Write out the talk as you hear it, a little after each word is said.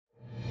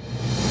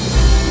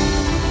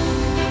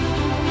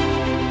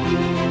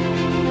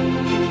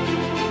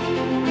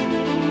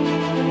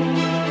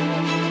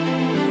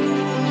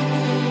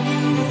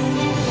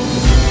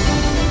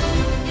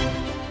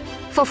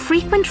For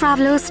frequent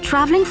travelers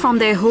traveling from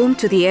their home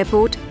to the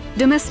airport,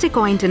 domestic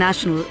or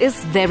international,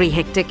 is very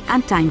hectic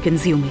and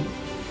time-consuming.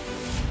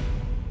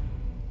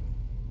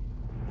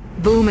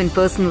 Boom in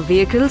personal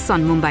vehicles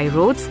on Mumbai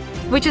roads,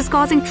 which is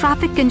causing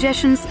traffic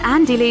congestions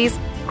and delays,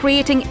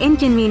 creating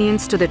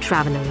inconvenience to the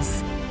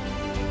travelers.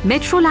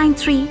 Metro Line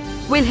 3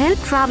 will help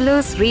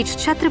travelers reach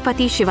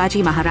Chhatrapati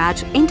Shivaji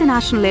Maharaj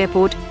International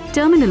Airport,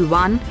 Terminal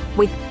 1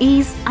 with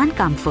ease and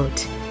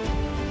comfort.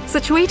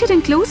 Situated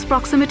in close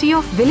proximity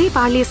of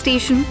Vile-Parle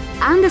station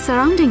and the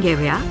surrounding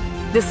area,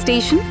 this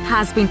station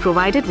has been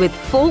provided with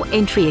 4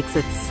 entry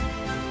exits.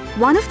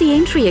 One of the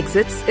entry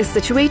exits is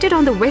situated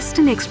on the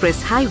Western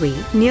Express Highway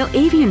near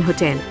Avian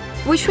Hotel,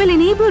 which will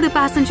enable the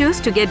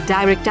passengers to get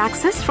direct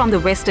access from the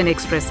Western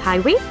Express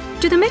Highway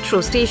to the metro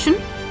station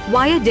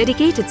via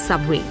dedicated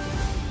subway.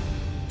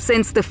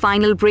 Since the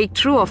final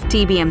breakthrough of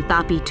TBM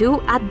Tapi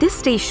 2 at this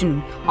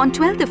station on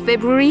 12th of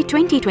February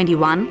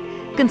 2021,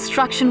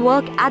 construction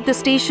work at the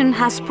station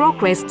has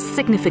progressed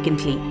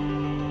significantly.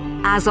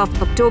 As of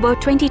October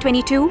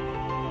 2022,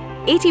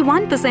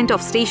 81%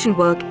 of station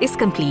work is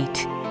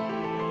complete.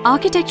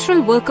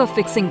 Architectural work of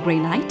fixing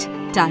granite,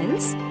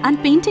 tiles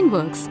and painting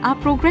works are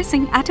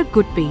progressing at a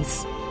good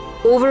pace.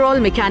 Overall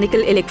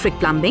mechanical electric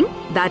plumbing,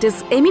 that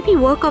is MEP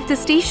work of the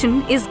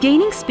station, is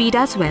gaining speed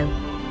as well.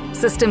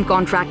 System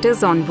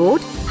contractors on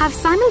board have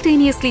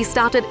simultaneously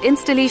started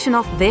installation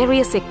of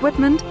various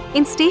equipment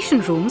in station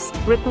rooms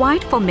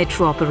required for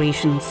metro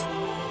operations.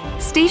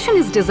 Station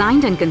is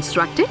designed and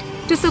constructed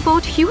to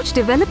support huge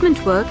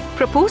development work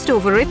proposed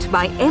over it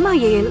by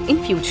MIAL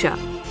in future.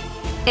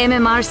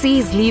 MMRC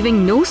is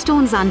leaving no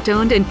stones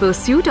unturned in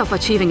pursuit of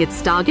achieving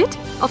its target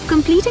of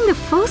completing the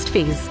first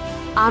phase,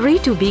 RA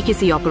to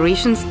BKC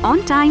operations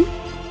on time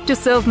to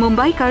serve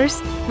Mumbaikars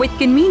with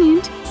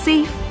convenient,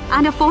 safe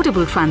and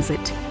affordable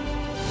transit.